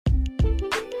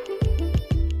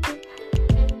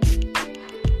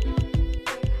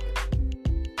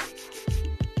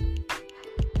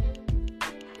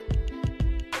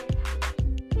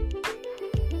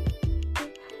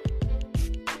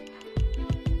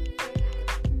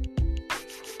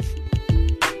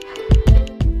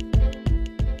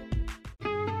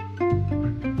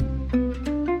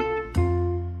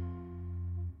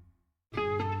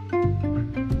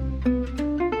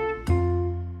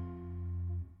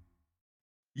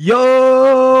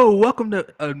Yo, welcome to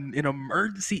an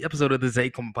emergency episode of the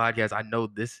Zaycom podcast. I know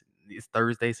this is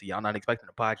Thursday, so y'all not expecting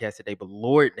a podcast today, but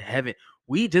Lord in heaven,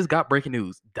 we just got breaking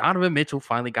news. Donovan Mitchell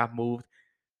finally got moved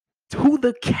to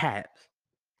the Cavs.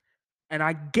 And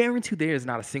I guarantee there is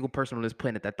not a single person on this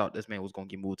planet that thought this man was going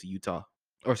to get moved to Utah.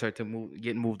 Or sorry,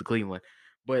 get moved to Cleveland.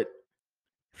 But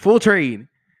full trade,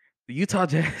 the Utah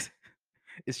Jazz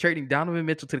is trading Donovan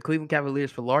Mitchell to the Cleveland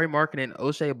Cavaliers for Lauri Markkanen,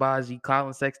 Ochai Agbaji,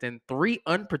 Colin Sexton, 3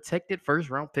 unprotected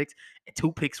first-round picks, and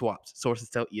 2 pick swaps. Sources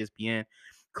tell ESPN.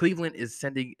 Cleveland is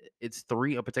sending its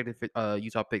 3 unprotected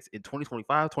Utah picks in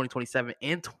 2025, 2027,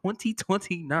 and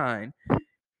 2029.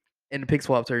 And the pick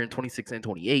swaps are in 26 and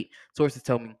 28. Sources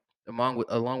tell me,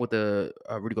 along with the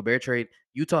Rudy Gobert trade,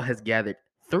 Utah has gathered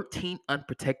 13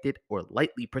 unprotected or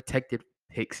lightly protected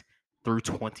picks through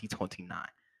 2029.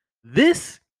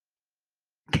 This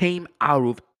came out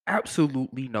of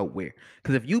absolutely nowhere.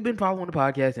 Because if you've been following the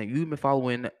podcast and you've been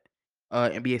following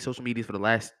NBA social medias for the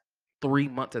last 3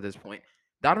 months at this point,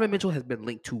 Donovan Mitchell has been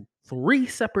linked to 3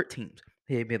 separate teams.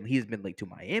 He has been linked to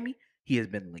Miami, he has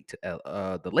been linked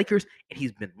to the Lakers, and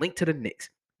he's been linked to the Knicks.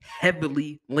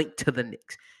 Heavily linked to the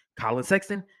Knicks. Colin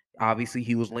Sexton, obviously,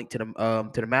 he was linked to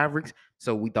the Mavericks,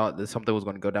 so we thought that something was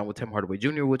going to go down with Tim Hardaway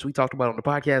Jr., which we talked about on the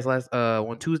podcast last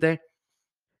on Tuesday.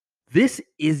 This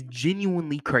is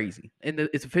genuinely crazy, and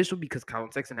it's official because Colin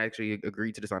Sexton actually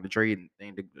agreed to sign the trade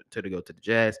and to go to the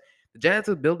Jazz. The Jazz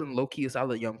are building low key a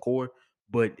solid young core,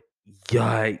 but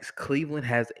yikes, Cleveland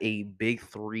has a big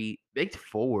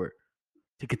four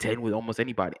to contend with almost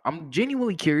anybody. I'm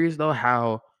genuinely curious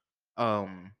though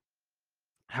um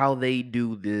how they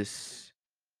do this,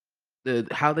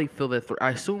 how they fill that.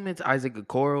 I assume it's Isaac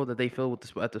Okoro that they fill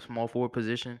with at the small forward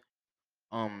position.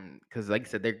 Because like I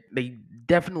said, they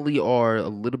definitely are a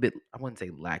little bit, I wouldn't say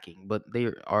lacking, but they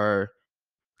are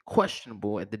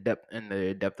questionable at the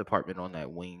depth department on that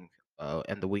wing,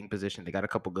 and the wing position. They got a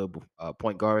couple good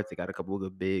point guards, they got a couple of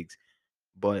good bigs,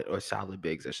 or solid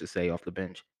bigs, I should say, off the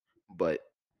bench. But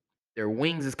their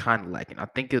wings is kind of lacking. I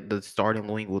think the starting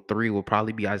wing with 3 will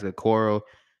probably be Isaac Coro.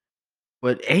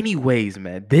 But anyways,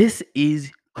 man, this is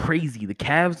crazy. The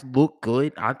Cavs look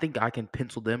good. I think I can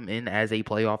pencil them in as a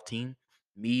playoff team.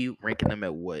 Me ranking them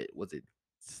at what was it,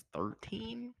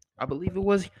 13? I believe it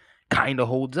was. Kind of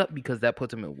holds up because that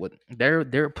puts them at what they're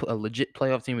a legit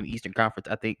playoff team in the Eastern Conference.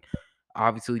 I think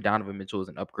obviously Donovan Mitchell is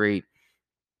an upgrade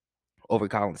over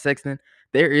Colin Sexton.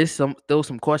 There is still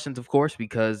some questions, of course,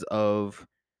 because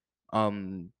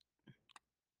um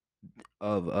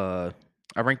of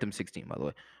I ranked them 16 by the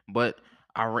way, but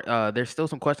there's still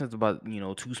some questions about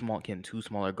two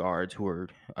smaller guards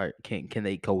can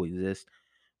they coexist?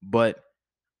 But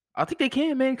I think they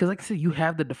can, man, because like I said, you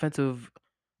have the defense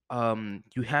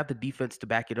to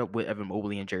back it up with Evan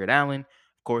Mobley and Jared Allen.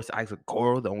 Of course, Isaac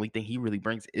Coro, the only thing he really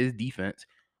brings is defense.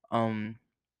 Um,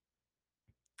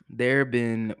 there have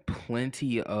been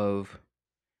plenty of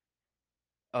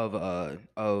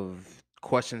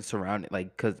questions surrounding,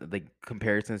 like, because like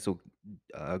comparisons to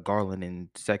Garland and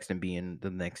Sexton being the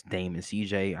next Dame and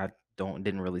CJ. I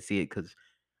didn't really see it because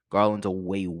Garland's a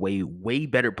way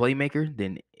better playmaker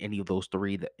than any of those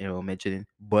 3 that mentioned.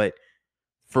 But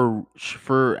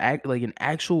like an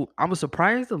actual, I was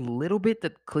surprised a little bit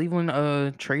that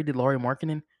Cleveland traded Lauri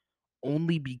Markkanen,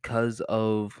 only because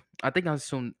of, I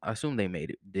assume they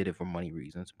did it for money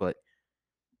reasons, but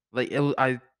like it was,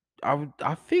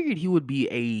 I figured he would be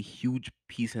a huge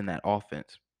piece in that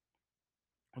offense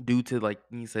due to, like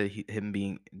you said, him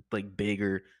being like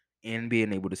bigger and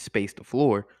being able to space the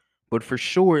floor. But for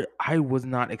sure, I was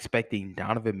not expecting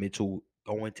Donovan Mitchell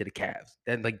going to the Cavs.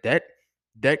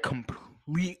 That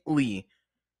completely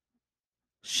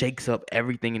shakes up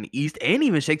everything in the East and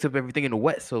even shakes up everything in the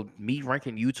West. So me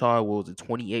ranking Utah was a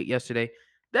 28 yesterday.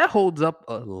 That holds up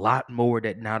a lot more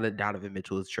that now that Donovan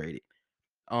Mitchell is traded.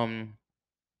 Um,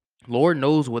 Lord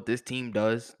knows what this team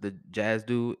does, the Jazz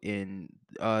do in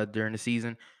during the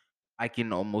season. I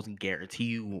can almost guarantee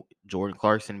you Jordan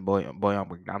Clarkson, Boyan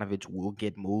Bogdanovic will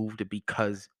get moved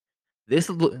because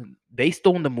based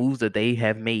on the moves that they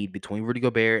have made between Rudy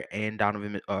Gobert and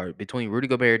Donovan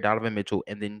Mitchell,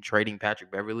 and then trading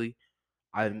Patrick Beverly.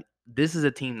 This is a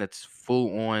team that's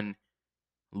full on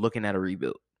looking at a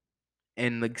rebuild.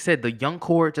 And like I said, the young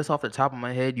core, just off the top of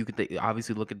my head, you could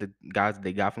obviously look at the guys that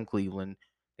they got from Cleveland.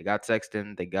 They got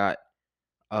Sexton, they got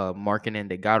Markkanen,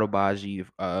 they got Obaji,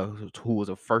 who was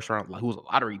a first round, who was a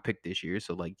lottery pick this year.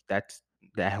 So like that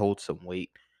holds some weight.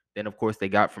 Then of course they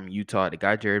got from Utah, they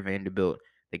got Jared Vanderbilt,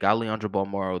 they got Leandro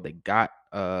Balmaro, they got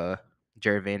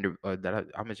Jared Vander that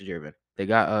I mentioned Jared Van. They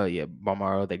got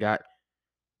Balmaro, they got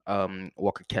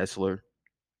Walker Kessler.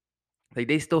 Like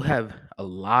they still have a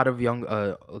lot of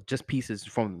young just pieces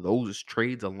from those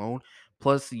trades alone.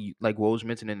 Plus, like what was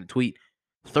mentioned in the tweet,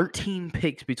 13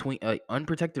 picks between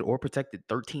unprotected or protected,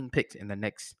 13 picks in the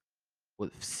next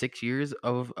what 6 years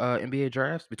of NBA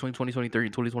drafts between 2023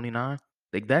 and 2029.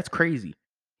 Like that's crazy.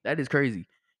 That is crazy.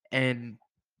 And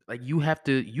like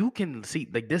you can see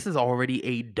like this is already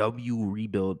a W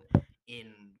rebuild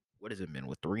in what has it been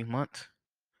with 3 months?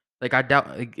 Like I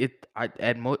doubt like, it. I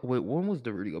at wait, when was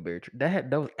the Rudy Gobert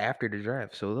that was after the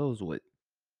draft, so that was what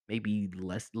maybe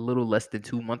a little less than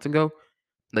 2 months ago.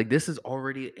 Like this is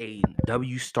already a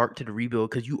W start to the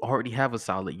rebuild because you already have a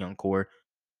solid young core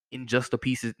in just the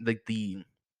pieces like the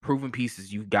proven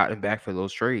pieces you've gotten back for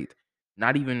those trades.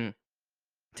 Not even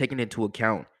taking into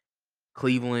account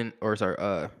Cleveland or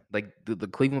sorry, like the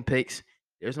Cleveland picks.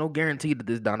 There's no guarantee that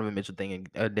this Donovan Mitchell thing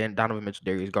and then Donovan Mitchell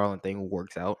Darius Garland thing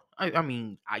works out. I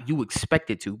mean, you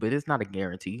expect it to, but it's not a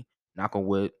guarantee. Knock on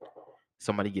wood,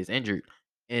 somebody gets injured,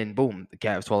 and boom, the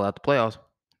Cavs fall out the playoffs.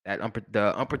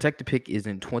 The unprotected pick is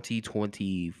in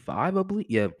 2025, I believe.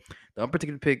 Yeah, the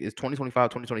unprotected pick is 2025,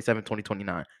 2027,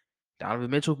 2029.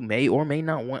 Donovan Mitchell may or may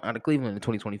not want out of Cleveland in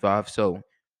 2025. So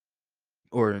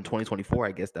or in 2024,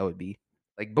 I guess that would be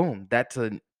like boom. That's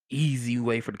an easy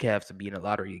way for the Cavs to be in the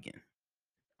lottery again.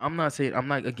 I'm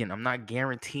not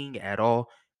guaranteeing at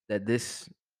all that this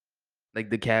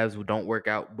like the Cavs don't work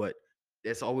out, but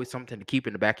there's always something to keep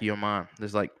in the back of your mind.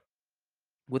 There's like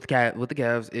with the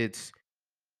Cavs, it's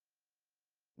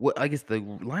what I guess the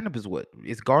lineup is what?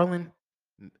 It's Garland,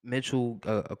 Mitchell,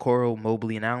 Okoro,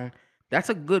 Mobley, and Allen. That's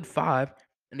a good five.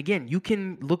 And again, you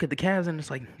can look at the Cavs and it's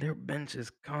like their bench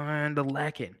is kind of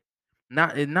lacking.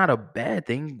 Not a bad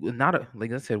thing. Not a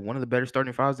like I said, one of the better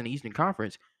starting fives in the Eastern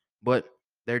Conference, but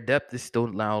their depth is still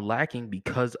now lacking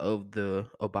because of the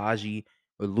Abaji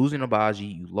or losing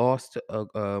Abaji. You lost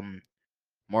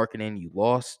marketing. You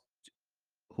lost.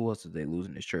 Who else did they lose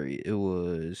in this trade? It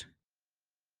was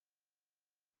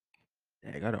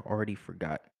Dang, I already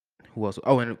forgot who else.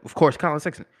 Oh, and of course, Colin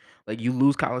Sexton. Like you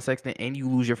lose Colin Sexton and you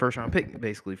lose your first round pick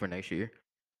basically for next year.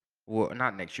 Well,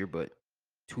 not next year, but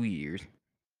 2 years.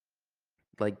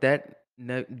 Like that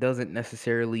doesn't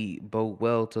necessarily bode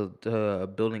well to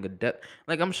building a depth.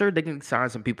 Like I'm sure they can sign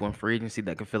some people in free agency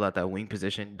that can fill out that wing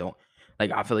position. Don't like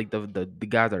I feel like the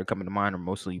guys that are coming to mind are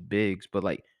mostly bigs, but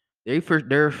like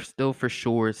they're still for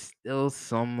sure still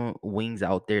some wings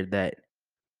out there that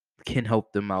can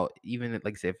help them out, even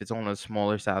like I said, if it's on a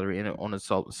smaller salary and on a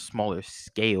smaller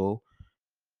scale.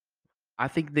 I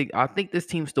think this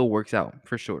team still works out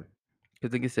for sure.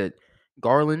 Because like I said,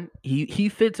 Garland he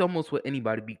fits almost with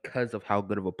anybody because of how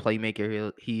good of a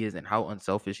playmaker he is and how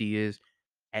unselfish he is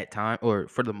at time or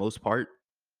for the most part.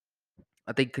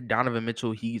 I think Donovan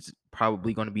Mitchell he's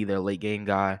probably going to be their late game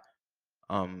guy.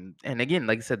 And again,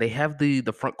 like I said, they have the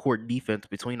front court defense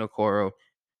between Okoro,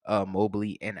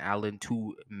 Mobley, and Allen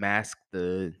to mask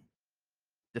the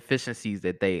deficiencies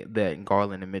that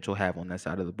Garland and Mitchell have on that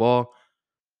side of the ball.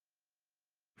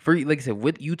 For like I said,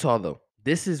 with Utah though,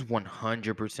 this is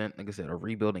 100% like I said a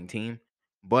rebuilding team.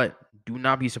 But do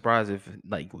not be surprised if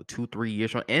like 2 3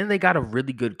 years from and they got a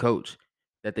really good coach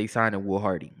that they signed in Will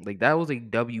Hardy. Like that was a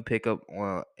W pickup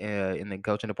in the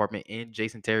coaching department and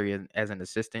Jason Terry as an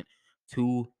assistant.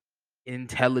 Two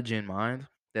intelligent minds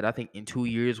that I think in 2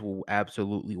 years will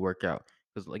absolutely work out.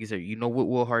 Because like I said, you know what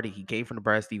Will Hardy, he came from the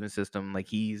Brad Stevens system. Like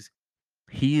he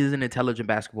is an intelligent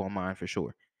basketball mind for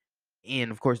sure.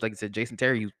 And of course, like I said, Jason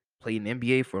Terry played in the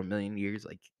NBA for a million years.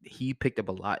 Like he picked up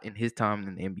a lot in his time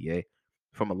in the NBA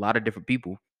from a lot of different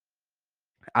people.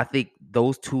 I think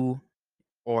those two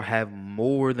or have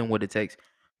more than what it takes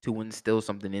to instill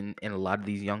something in a lot of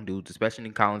these young dudes, especially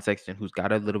in Colin Sexton, who's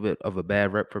got a little bit of a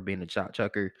bad rep for being a shot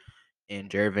chucker, and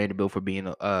Jared Vanderbilt for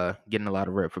being getting a lot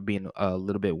of rep for being a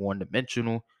little bit one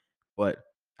dimensional. But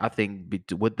I think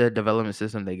with the development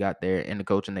system they got there and the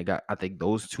coaching they got, I think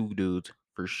those two dudes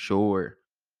for sure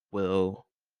will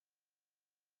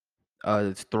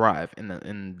thrive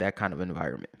in that kind of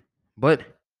environment. But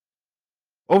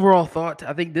overall thought,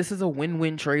 I think this is a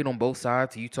win-win trade on both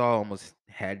sides. Utah almost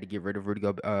had to get rid of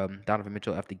Donovan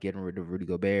Mitchell after getting rid of Rudy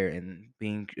Gobert and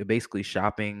being basically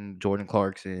shopping Jordan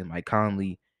Clarkson, Mike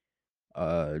Conley,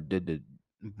 the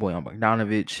Boyan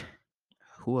Bogdanovich.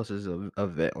 Who else is a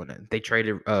vet on that? They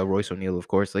traded Royce O'Neal, of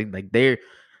course. Like they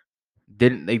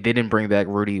didn't bring back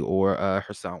Rudy or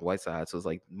Hassan Whiteside. So it's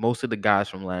like most of the guys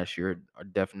from last year are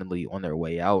definitely on their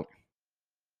way out.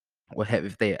 What have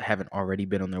if they haven't already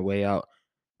been on their way out?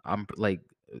 I'm like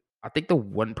I think the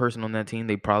one person on that team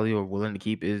they probably are willing to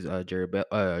keep is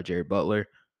Jared Butler.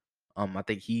 I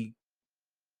think he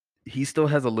still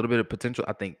has a little bit of potential.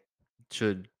 I think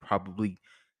should probably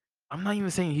I'm not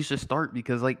even saying he should start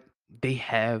because like they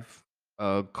have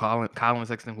Colin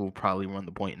Sexton who will probably run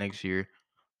the point next year.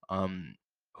 Um,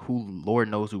 who Lord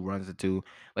knows who runs it too.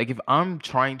 Like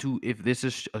if this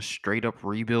is a straight up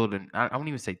rebuild, and I won't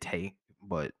even say tank,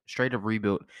 but straight up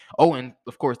rebuild. Oh, and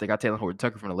of course they got Taylor Horton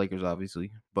Tucker from the Lakers,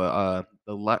 obviously. But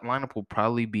the lineup will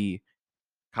probably be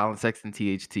Colin Sexton,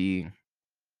 THT,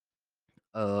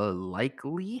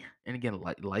 likely, and again,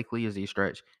 likely is a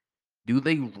stretch. Do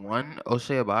they run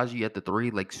Osei Abaji at the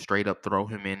three, like straight up throw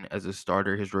him in as a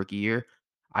starter his rookie year?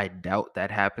 I doubt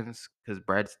that happens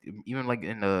because even like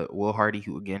in the Will Hardy,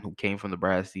 who came from the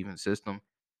Brad Stevens system,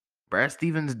 Brad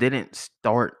Stevens didn't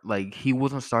start like he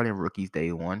wasn't starting rookies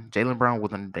day one. Jaylen Brown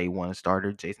wasn't a day one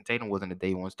starter. Jason Tatum wasn't a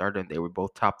day one starter, and they were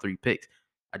both top three picks.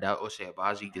 I doubt Osei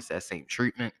Abaji gets that same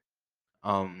treatment.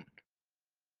 Um,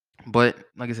 but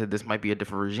like I said, this might be a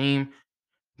different regime.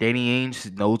 Danny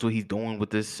Ainge knows what he's doing with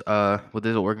this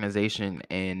organization,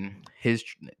 and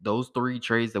those three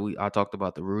trades that I talked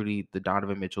about, the Rudy, the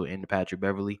Donovan Mitchell, and the Patrick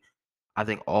Beverly, I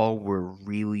think all were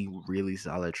really, really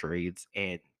solid trades.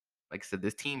 And like I said,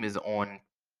 this team is on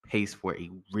pace for a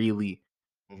really,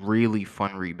 really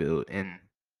fun rebuild. And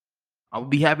I would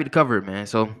be happy to cover it, man.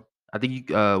 So I think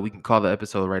we can call the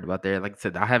episode right about there. Like I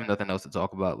said, I have nothing else to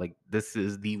talk about. Like this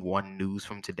is the one news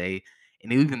from today,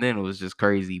 and even then it was just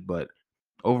crazy. But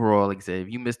overall, like I said, if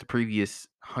you missed the previous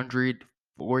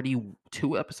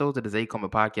 142 episodes of the Zay Coleman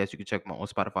podcast, you can check them out on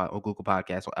Spotify, or Google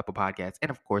Podcasts, or Apple Podcasts,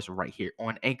 and of course right here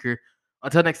on Anchor.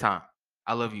 Until next time,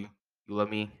 I love you. You love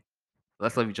me.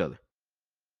 Let's love each other.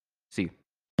 See you.